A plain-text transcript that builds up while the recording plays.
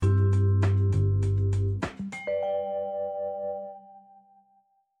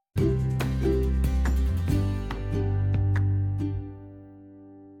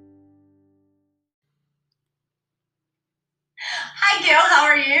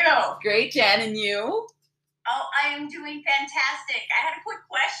Great, Jen, and you? Oh, I am doing fantastic. I had a quick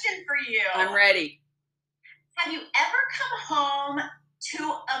question for you. I'm ready. Have you ever come home to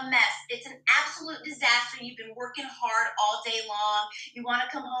a mess? It's an absolute disaster. You've been working hard all day long. You want to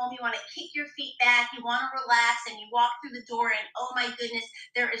come home, you want to kick your feet back, you want to relax, and you walk through the door, and oh my goodness,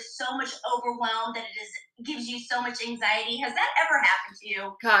 there is so much overwhelm that gives you so much anxiety. Has that ever happened to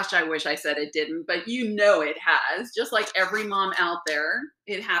you? Gosh, I wish I said it didn't, but you know it has. Just like every mom out there,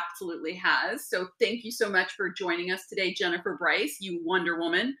 it absolutely has. So thank you so much for joining us today, Jennifer Bryce, you Wonder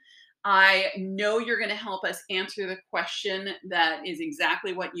Woman. I know you're going to help us answer the question that is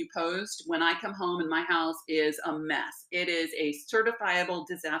exactly what you posed. When I come home and my house is a mess, it is a certifiable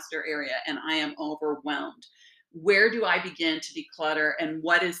disaster area, and I am overwhelmed. Where do I begin to declutter, and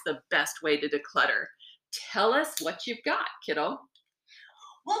what is the best way to declutter? Tell us what you've got, kiddo.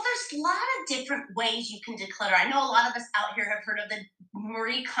 Well, there's a lot of different ways you can declutter. I know a lot of us out here have heard of the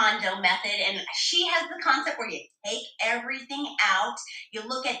Marie Kondo method, and she has the concept where you take everything out, you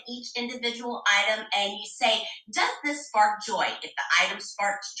look at each individual item, and you say, does this spark joy? If the item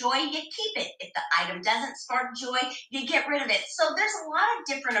sparks joy, you keep it. If the item doesn't spark joy, you get rid of it. So there's a lot of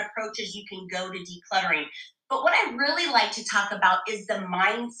different approaches you can go to decluttering. But what I really like to talk about is the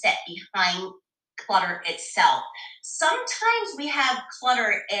mindset behind clutter itself. Sometimes we have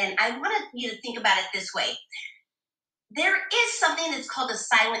clutter, and I want you to think about it this way. There is something that's called a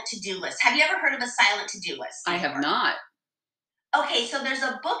silent to-do list. Have you ever heard of a silent to-do list I before? have not. Okay, so there's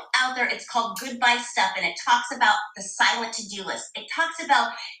a book out there. It's called Goodbye Stuff, and it talks about the silent to-do list. It talks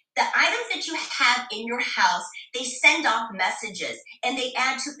about the items that you have in your house. They send off messages, and they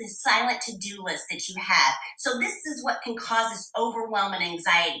add to the silent to-do list that you have. So this is what can cause this overwhelm and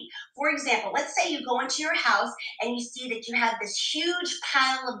anxiety. For example, let's say you go into your house and you see that you have this huge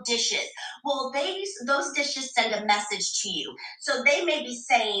pile of dishes. Well, those dishes send a message to you. So they may be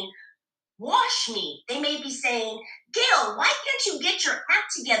saying, wash me. They may be saying, Gail, why can't you get your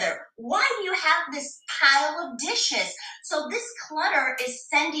act together? Why do you have this pile of dishes? So this clutter is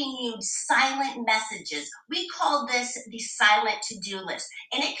sending you silent messages. We call this the silent to-do list.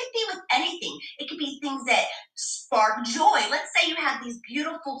 And it could be with anything. It could be things that spark joy. Let's say you have these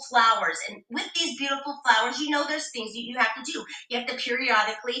beautiful flowers. And with these beautiful flowers, you know there's things that you have to do. You have to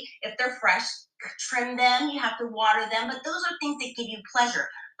periodically, if they're fresh, trim them. You have to water them. But those are things that give you pleasure.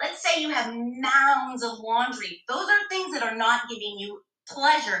 Let's say you have mounds of laundry. Those are things that are not giving you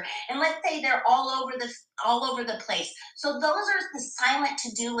pleasure. And let's say they're all over the place. So those are the silent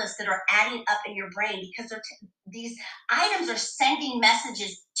to-do lists that are adding up in your brain because these items are sending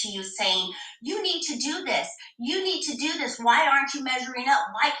messages to you saying, you need to do this. You need to do this. Why aren't you measuring up?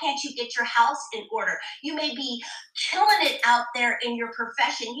 Why can't you get your house in order? You may be killing it out there in your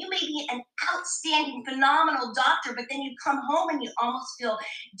profession. You may be an outstanding, phenomenal doctor, but then you come home and you almost feel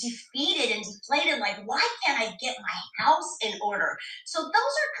defeated and deflated, like, why can't I get my house in order? So those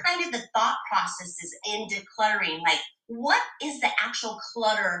are kind of the thought processes in decluttering. Like, what is the actual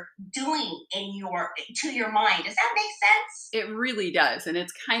clutter doing to your mind? Does that make sense? It really does. And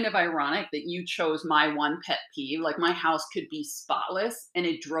it's kind of ironic that you chose my one pet peeve. Like, my house could be spotless, and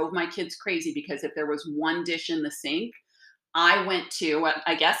it drove my kids crazy because if there was one dish in the sink, I went to what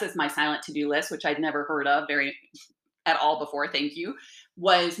I guess is my silent to-do list, which I'd never heard of very at all before, thank you,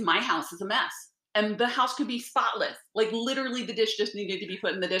 was my house is a mess. And the house could be spotless. Like, literally the dish just needed to be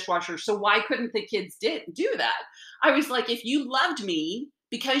put in the dishwasher. So why couldn't the kids do that? I was like, if you loved me,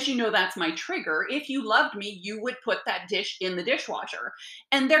 because you know that's my trigger, if you loved me, you would put that dish in the dishwasher.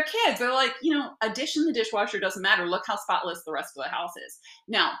 And they're kids. They're like, a dish in the dishwasher doesn't matter. Look how spotless the rest of the house is.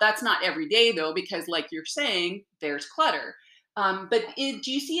 Now, that's not every day though, because like you're saying, there's clutter.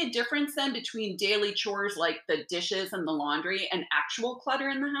 Do you see a difference then between daily chores like the dishes and the laundry and actual clutter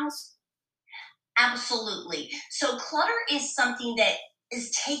in the house? Absolutely. So clutter is something that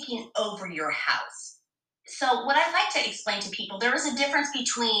is taking over your house. So what I like to explain to people, there is a difference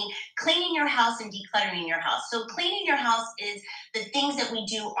between cleaning your house and decluttering your house. So cleaning your house is the things that we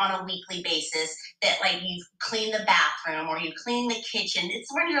do on a weekly basis, that like you clean the bathroom or you clean the kitchen.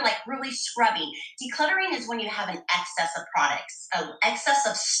 It's when you're like really scrubbing. Decluttering is when you have an excess of products, an excess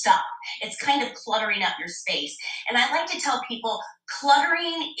of stuff. It's kind of cluttering up your space. And I like to tell people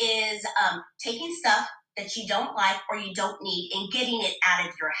cluttering is taking stuff that you don't like or you don't need and getting it out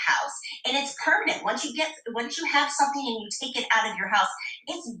of your house. And it's permanent. Once you have something and you take it out of your house,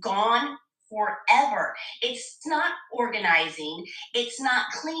 it's gone forever. It's not organizing, it's not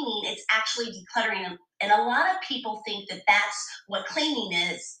cleaning, it's actually decluttering. And a lot of people think that that's what cleaning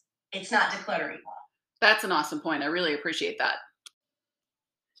is. It's not decluttering. That's an awesome point. I really appreciate that.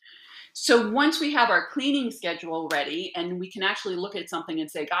 So once we have our cleaning schedule ready and we can actually look at something and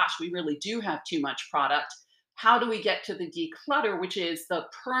say, gosh, we really do have too much product, how do we get to the declutter, which is the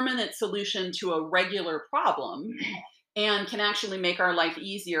permanent solution to a regular problem and can actually make our life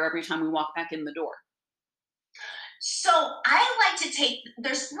easier every time we walk back in the door? So I like to take,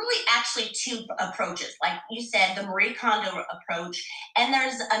 there's really actually two approaches. Like you said, the Marie Kondo approach, and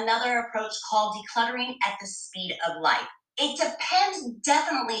there's another approach called decluttering at the speed of life. It depends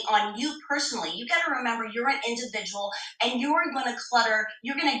definitely on you personally. You got to remember you're an individual and you're going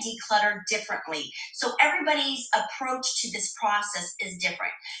to declutter differently. So everybody's approach to this process is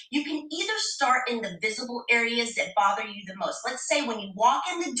different. You can either start in the visible areas that bother you the most. Let's say when you walk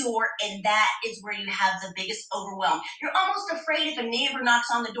in the door and that is where you have the biggest overwhelm. You're almost afraid if a neighbor knocks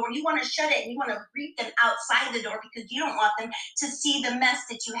on the door, you want to shut it and you want to greet them outside the door because you don't want them to see the mess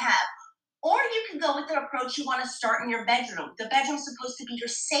that you have. Or you can go with the approach you want to start in your bedroom. The bedroom's supposed to be your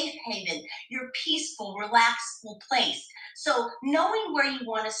safe haven, your peaceful, relaxful place. So knowing where you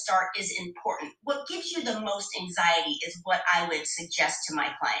want to start is important. What gives you the most anxiety is what I would suggest to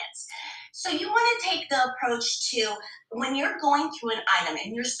my clients. So you want to take the approach to when you're going through an item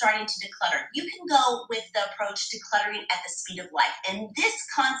and you're starting to declutter, you can go with the approach decluttering at the speed of life. And this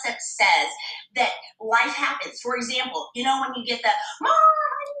concept says that life happens. For example, when you get the mom,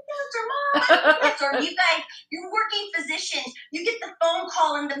 or mom, I need this, or you guys, you're working physicians, you get the phone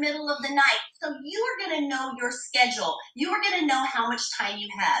call in the middle of the night. So you are going to know your schedule. You are going to know how much time you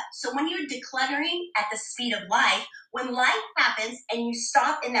have. So when you're decluttering at the speed of life, when life happens and you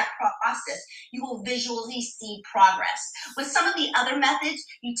stop in that process, you will visually see progress. With some of the other methods,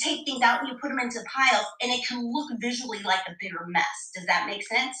 you take things out and you put them into piles, and it can look visually like a bigger mess. Does that make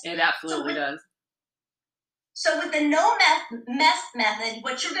sense? It So absolutely with does. so with the no mess method,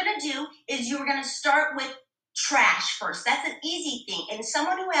 what you're going to do is you're going to start with trash first. That's an easy thing. And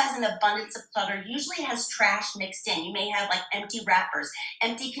someone who has an abundance of clutter usually has trash mixed in. You may have like empty wrappers,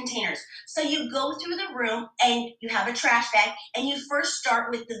 empty containers. So you go through the room and you have a trash bag and you first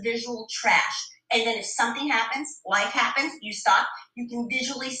start with the visual trash. And then if something happens, life happens, you stop, you can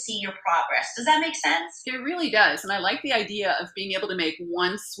visually see your progress. Does that make sense? It really does. And I like the idea of being able to make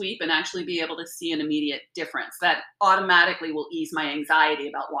one sweep and actually be able to see an immediate difference. That automatically will ease my anxiety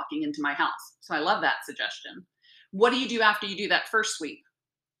about walking into my house. So I love that suggestion. What do you do after you do that first sweep?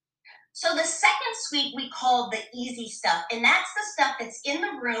 So the second suite we call the easy stuff, and that's the stuff that's in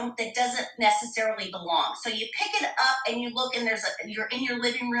the room that doesn't necessarily belong. So you pick it up and you look, and you're in your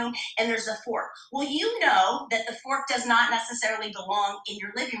living room and there's a fork. Well, you know that the fork does not necessarily belong in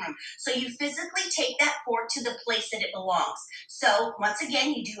your living room. So you physically take that fork to the place that it belongs. So once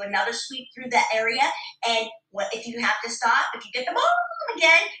again, you do another sweep through that area, and what if you have to stop? If you get the boom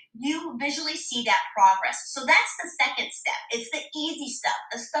again, you visually see that progress. So that's the second step. It's the easy stuff,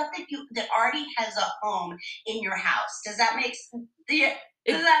 the stuff that already has a home in your house. Yeah,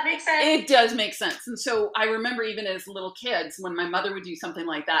 does It that make sense? it does make sense. And so I remember even as little kids, when my mother would do something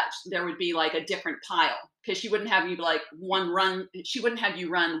like that, there would be like a different pile because she wouldn't have you like she wouldn't have you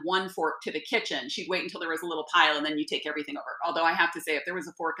run one fork to the kitchen. She'd wait until there was a little pile and then you take everything over. Although I have to say, if there was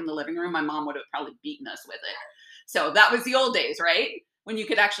a fork in the living room, my mom would have probably beaten us with it. So that was the old days, right? When you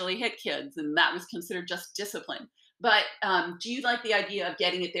could actually hit kids and that was considered just discipline. But do you like the idea of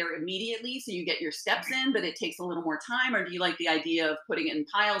getting it there immediately so you get your steps in, but it takes a little more time? Or do you like the idea of putting it in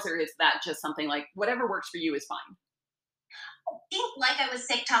piles? Or is that just something like whatever works for you is fine? Think like I was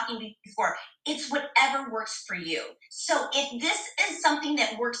talking before, it's whatever works for you. So if this is something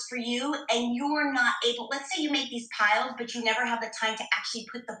that works for you and you're not able, let's say you make these piles, but you never have the time to actually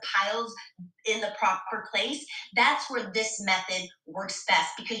put the piles in the proper place, that's where this method works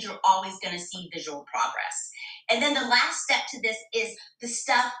best because you're always going to see visual progress. And then the last step to this is the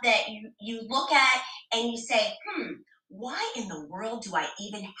stuff that you look at and you say, why in the world do I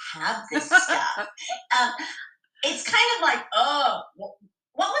even have this stuff? Um, it's kind of like, oh,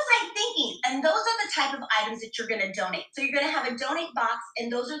 what was I thinking? And those are the type of items that you're going to donate. So you're going to have a donate box,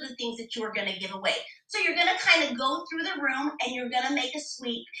 and those are the things that you are going to give away. So you're going to kind of go through the room, and you're going to make a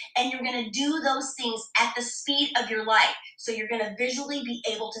sweep, and you're going to do those things at the speed of your life. So you're going to visually be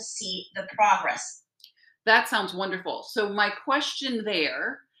able to see the progress. That sounds wonderful. So my question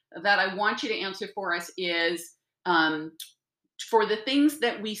there that I want you to answer for us is um, for the things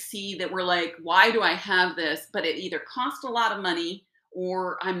that we see that we're like, why do I have this? But it either costs a lot of money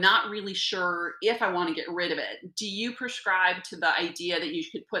or I'm not really sure if I want to get rid of it. Do you prescribe to the idea that you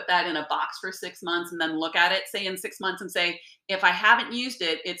could put that in a box for 6 months and then look at it, say in 6 months, and say, if I haven't used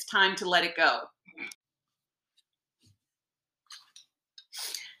it, it's time to let it go?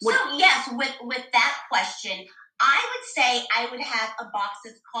 So What? yes, with that question, I would say I would have a box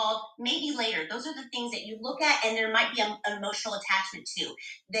that's called maybe later. Those are the things that you look at, and there might be an emotional attachment to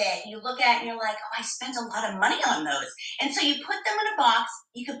that you look at, and you're like, oh, I spent a lot of money on those. And so you put them in a box,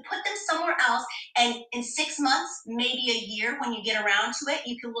 you could put them somewhere else, and in 6 months, maybe a year, when you get around to it,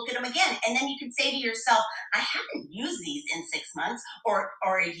 you can look at them again. And then you can say to yourself, I haven't used these in 6 months or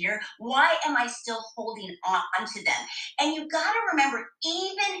a year. Why am I still holding on to them? And you got to remember,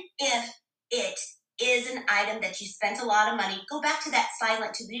 even if it is an item that you spent a lot of money, go back to that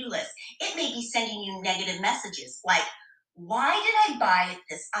silent to do list. It may be sending you negative messages like, why did I buy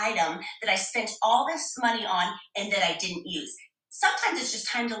this item that I spent all this money on and that I didn't use? Sometimes it's just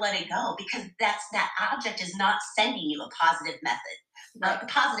time to let it go because that object is not sending you a positive method. Right. A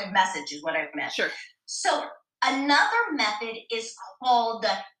positive message is what I meant. Sure. So another method is called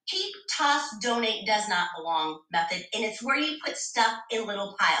the keep, toss, donate, does not belong method, and it's where you put stuff in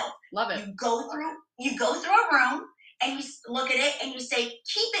little piles. Love it. You go through a room and you look at it and you say,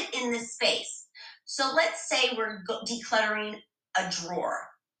 keep it in this space. So let's say we're decluttering a drawer,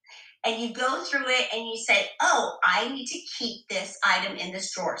 and you go through it and you say, oh, I need to keep this item in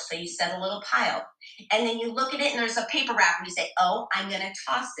this drawer. So you set a little pile. And then you look at it and there's a paper wrap and you say, oh, I'm going to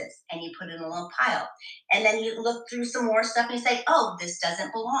toss this. And you put it in a little pile. And then you look through some more stuff and you say, oh, this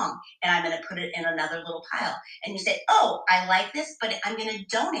doesn't belong. And I'm going to put it in another little pile. And you say, oh, I like this, but I'm going to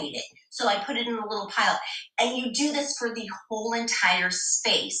donate it. So I put it in a little pile. And you do this for the whole entire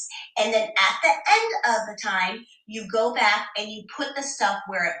space. And then at the end of the time, you go back and you put the stuff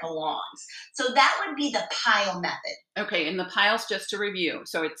where it belongs. So that would be the pile method. Okay, and the piles, just to review.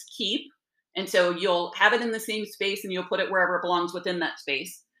 So it's keep, and so you'll have it in the same space and you'll put it wherever it belongs within that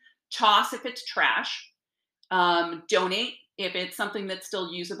space. Toss if it's trash. Donate if it's something that's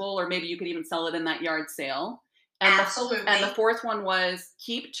still usable, or maybe you could even sell it in that yard sale. And the Absolutely. fourth one was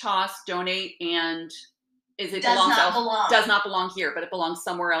keep, toss, donate, and is it Does belongs not else does belong. not belong here, but it belongs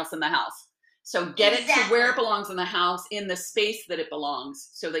somewhere else in the house. So get it to where it Exactly. belongs in the house in the space that it belongs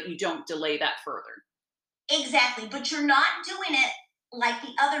so that you don't delay that further. Exactly. But you're not doing it like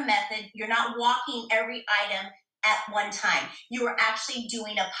the other method. You're not walking every item at one time. You are actually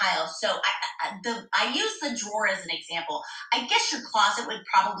doing a pile. So I use the drawer as an example. I guess your closet would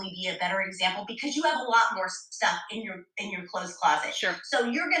probably be a better example because you have a lot more stuff in your clothes closet. Sure. So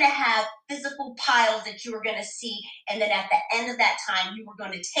you're going to have physical piles that you are going to see, and then at the end of that time, you are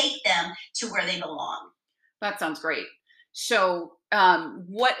going to take them to where they belong. That sounds great. So,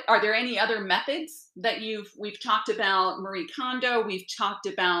 what are there any other methods that we've talked about Marie Kondo, we've talked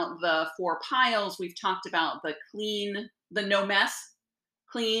about the four piles, we've talked about the clean, the no mess,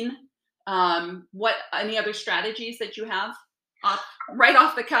 clean. What any other strategies that you have off, right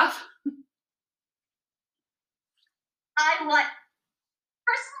off the cuff? I want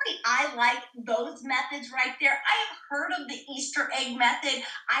Personally, I like those methods right there. I have heard of the Easter egg method.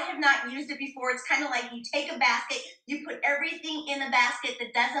 I have not used it before. It's kind of like you take a basket, you put everything in the basket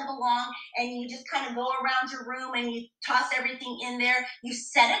that doesn't belong, and you just kind of go around your room and you toss everything in there. You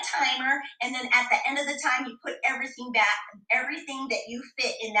set a timer, and then at the end of the time, you put everything back, everything that you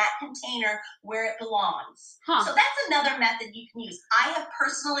fit in that container where it belongs. Huh. So that's another method you can use. I have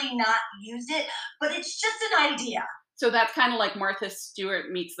personally not used it, but it's just an idea. So that's kind of like Martha Stewart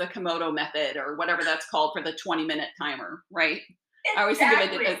meets the Komodo method or whatever that's called for the 20-minute timer, right? I always think of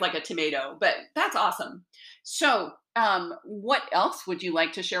it as Exactly. like a tomato, but that's awesome. So, what else would you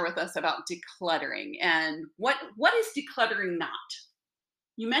like to share with us about decluttering, and what is decluttering not?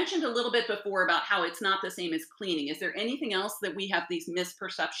 You mentioned a little bit before about how it's not the same as cleaning. Is there anything else that we have these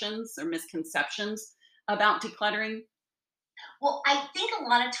misperceptions or misconceptions about decluttering? Well, I think a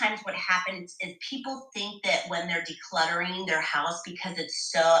lot of times what happens is people think that when they're decluttering their house because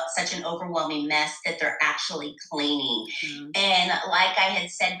it's such an overwhelming mess that they're actually cleaning. Mm, And like I had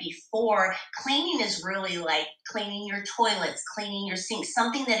said before, cleaning is really like cleaning your toilets, cleaning your sink,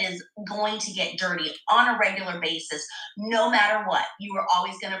 something that is going to get dirty on a regular basis, no matter what. You are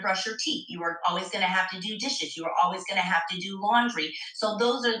always going to brush your teeth. You are always going to have to do dishes. You are always going to have to do laundry. So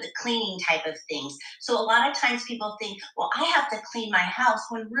those are the cleaning type of things. So a lot of times people think, well, I have to clean my house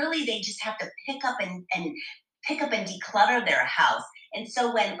when really they just have to pick up and declutter their house. And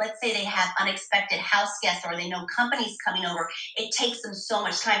so when let's say they have unexpected house guests or they know companies coming over, it takes them so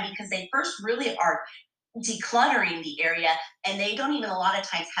much time because they first really are decluttering the area and they don't even a lot of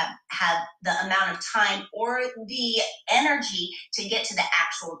times have the amount of time or the energy to get to the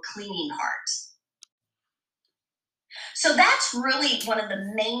actual cleaning part. So that's really one of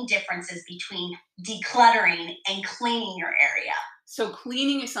the main differences between decluttering and cleaning your area. So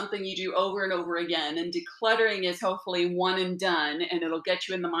cleaning is something you do over and over again, and decluttering is hopefully one and done, and it'll get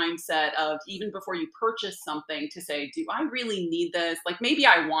you in the mindset of even before you purchase something to say, do I really need this? Like maybe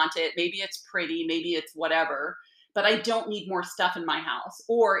I want it, maybe it's pretty, maybe it's whatever, but I don't need more stuff in my house.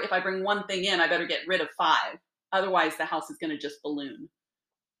 Or if I bring one thing in, I better get rid of five. Otherwise, the house is going to just balloon.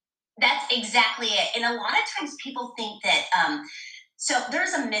 That's exactly it. And a lot of times people think that so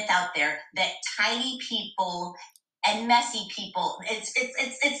there's a myth out there that tidy people and messy people, it's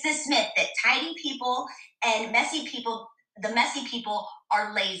this myth that tidy people and messy people, the messy people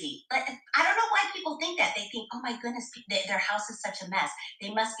are lazy. But I don't know why people think that. They think, oh my goodness, their house is such a mess.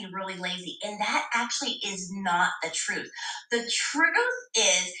 They must be really lazy. And that actually is not the truth. The truth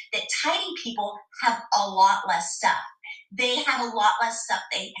is that tidy people have a lot less stuff. They have a lot less stuff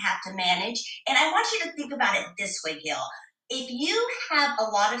they have to manage. And I want you to think about it this way, Gil. If you have a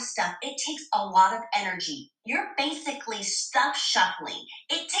lot of stuff, it takes a lot of energy. You're basically stuff shuffling.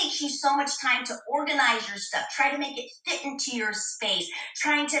 It takes you so much time to organize your stuff, try to make it fit into your space,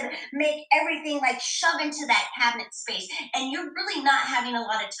 trying to make everything like shove into that cabinet space. And you're really not having a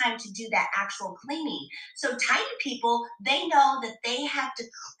lot of time to do that actual cleaning. So, tidy people, they know that they have to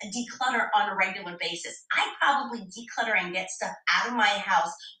declutter on a regular basis. I probably declutter and get stuff out of my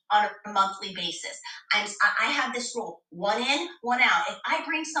house on a monthly basis. I have this rule: one in, one out. If I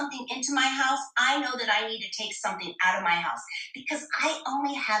bring something into my house, I know that I need to take something out of my house because I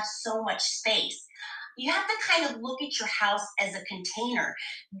only have so much space. You have to kind of look at your house as a container.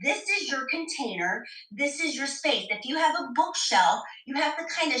 This is your container. This is your space. If you have a bookshelf, you have to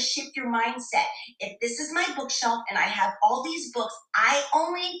kind of shift your mindset. If this is my bookshelf and I have all these books, I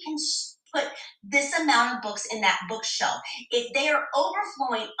only can put this amount of books in that bookshelf. If they are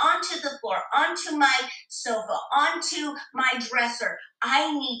overflowing onto the floor, onto my sofa, onto my dresser,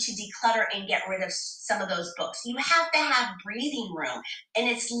 I need to declutter and get rid of some of those books. You have to have breathing room and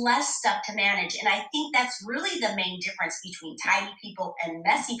it's less stuff to manage. And I think that's really the main difference between tidy people and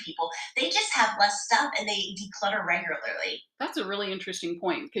messy people. They just have less stuff and they declutter regularly. That's a really interesting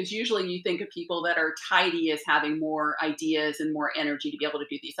point because usually you think of people that are tidy as having more ideas and more energy to be able to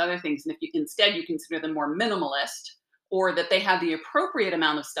do these other things. And if you instead you consider them more minimalist or that they have the appropriate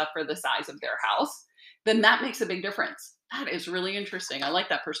amount of stuff for the size of their house, then that makes a big difference. That is really interesting. I like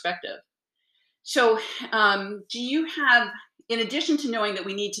that perspective. So, do you have, in addition to knowing that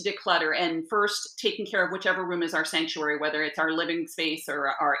we need to declutter and first taking care of whichever room is our sanctuary, whether it's our living space or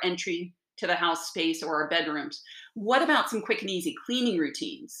our entry to the house space or our bedrooms, what about some quick and easy cleaning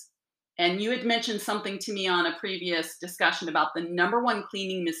routines? And you had mentioned something to me on a previous discussion about the number one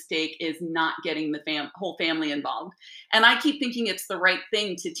cleaning mistake is not getting the whole family involved. And I keep thinking it's the right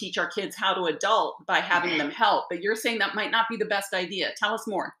thing to teach our kids how to adult by having them help, but you're saying that might not be the best idea. Tell us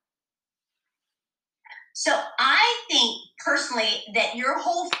more. So I think personally that your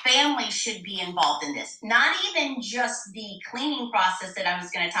whole family should be involved in this, not even just the cleaning process that I was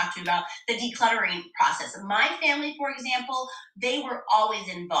going to talk to you about, the decluttering process. My family, for example, they were always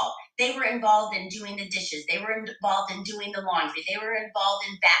involved. They were involved in doing the dishes. They were involved in doing the laundry. They were involved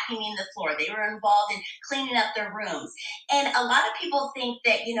in vacuuming the floor. They were involved in cleaning up their rooms. And a lot of people think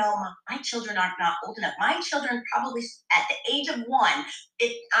that, my children are not old enough. My children probably at the age of one,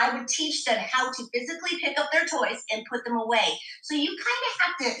 I would teach them how to physically pick up their toys and put them away. So you kind of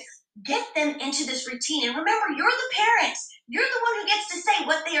have to get them into this routine. And remember, you're the parents. You're the one who gets to say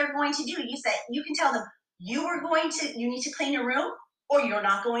what they are going to do. You can tell them you need to clean your room or you're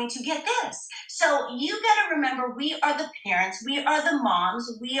not going to get this. So you got to remember, we are the parents, we are the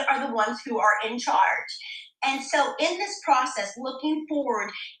moms, we are the ones who are in charge. And so, in this process, looking forward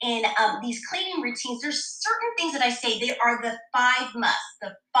in these cleaning routines, there's certain things that I say they are the five musts,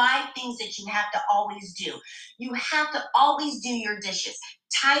 the five things that you have to always do. You have to always do your dishes.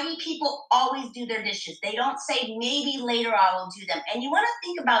 Tidy people always do their dishes. They don't say maybe later I will do them. And you want to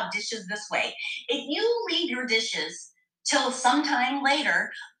think about dishes this way: if you leave your dishes till sometime later,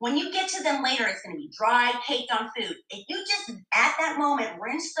 when you get to them later, it's going to be dry, caked on food. If you just at that moment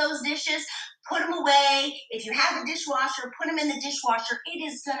rinse those dishes, put them away. If you have a dishwasher, put them in the dishwasher. It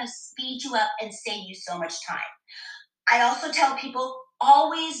is going to speed you up and save you so much time. I also tell people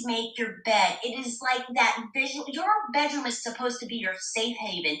always make your bed. It is like that visual. Your bedroom is supposed to be your safe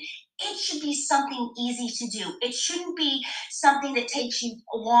haven. It should be something easy to do. It shouldn't be something that takes you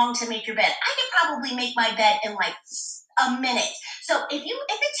long to make your bed. I could probably make my bed in like a minute. So if it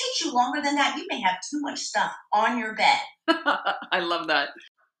takes you longer than that, you may have too much stuff on your bed. I love that.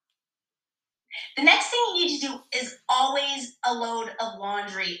 The next thing you need to do is always a load of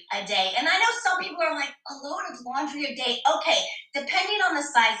laundry a day. And I know some people are like, a load of laundry a day. Okay, depending on the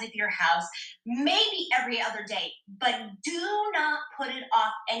size of your house, maybe every other day, but do not put it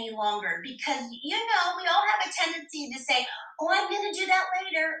off any longer because we all have a tendency to say, oh, I'm going to do that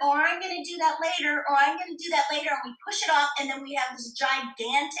later, or I'm going to do that later, or I'm going to do that later. And we push it off, and then we have this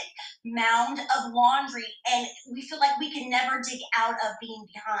gigantic mound of laundry, and we feel like we can never dig out of being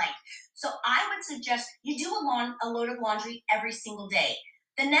behind. So I would suggest you do a load of laundry every single day.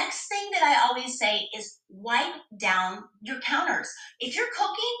 The next thing that I always say is wipe down your counters. If you're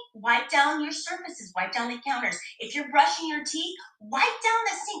cooking, wipe down your surfaces, wipe down the counters. If you're brushing your teeth, wipe down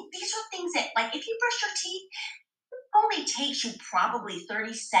the sink. These are things that, like, if you brush your teeth, only takes you probably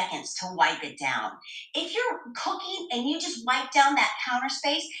 30 seconds to wipe it down. If you're cooking and you just wipe down that counter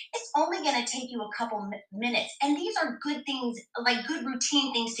space, it's only going to take you a couple minutes. And these are good things, like good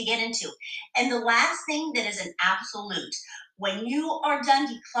routine things to get into. And the last thing that is an absolute, when you are done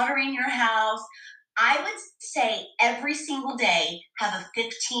decluttering your house, I would say every single day have a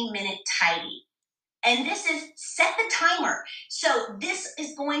 15-minute tidy. And this is set the timer. So this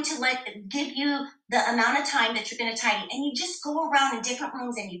is going to give you the amount of time that you're going to tidy. And you just go around in different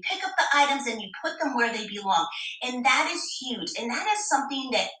rooms and you pick up the items and you put them where they belong. And that is huge. And that is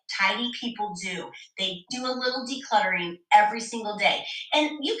something that tidy people do. They do a little decluttering every single day. And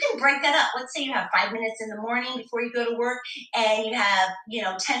you can break that up. Let's say you have 5 minutes in the morning before you go to work and you have,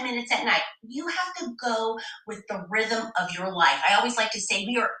 10 minutes at night. You have to go with the rhythm of your life. I always like to say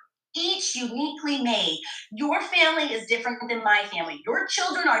we are each uniquely made. Your family is different than my family. Your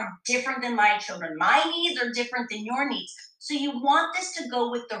children are different than my children. My needs are different than your needs. So you want this to go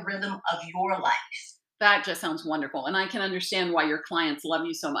with the rhythm of your life. That just sounds wonderful. And I can understand why your clients love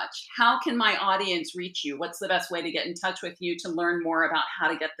you so much. How can my audience reach you? What's the best way to get in touch with you to learn more about how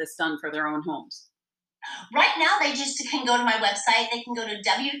to get this done for their own homes? Right now, they just can go to my website. They can go to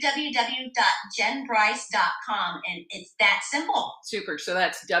www.jenbryce.com, and it's that simple. Super. So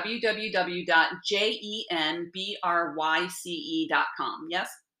that's www.jenbryce.com. Yes?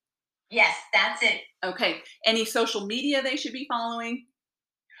 Yes, that's it. Okay. Any social media they should be following?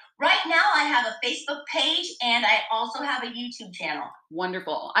 Right now, I have a Facebook page and I also have a YouTube channel.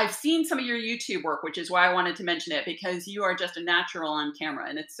 Wonderful. I've seen some of your YouTube work, which is why I wanted to mention it because you are just a natural on camera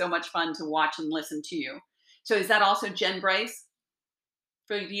and it's so much fun to watch and listen to you. So is that also Jen Bryce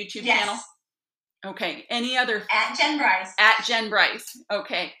for the YouTube channel? Yes, Okay. Any other at Jen Bryce. at Jen Bryce?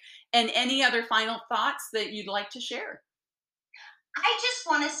 Okay. And any other final thoughts that you'd like to share? I just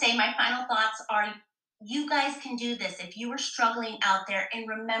want to say my final thoughts are you guys can do this if you are struggling out there. And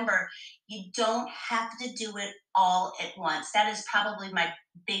remember, you don't have to do it all at once. That is probably my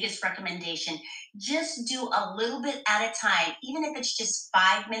biggest recommendation. Just do a little bit at a time, even if it's just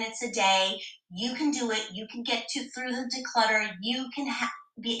 5 minutes a day. You can do it. You can get through the declutter. You can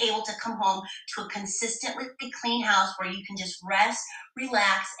be able to come home to a consistently clean house where you can just rest,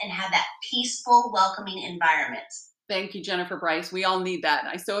 relax, and have that peaceful, welcoming environment. Thank you, Jennifer Bryce. We all need that.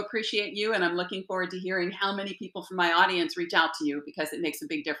 I so appreciate you, and I'm looking forward to hearing how many people from my audience reach out to you because it makes a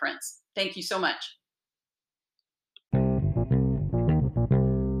big difference. Thank you so much.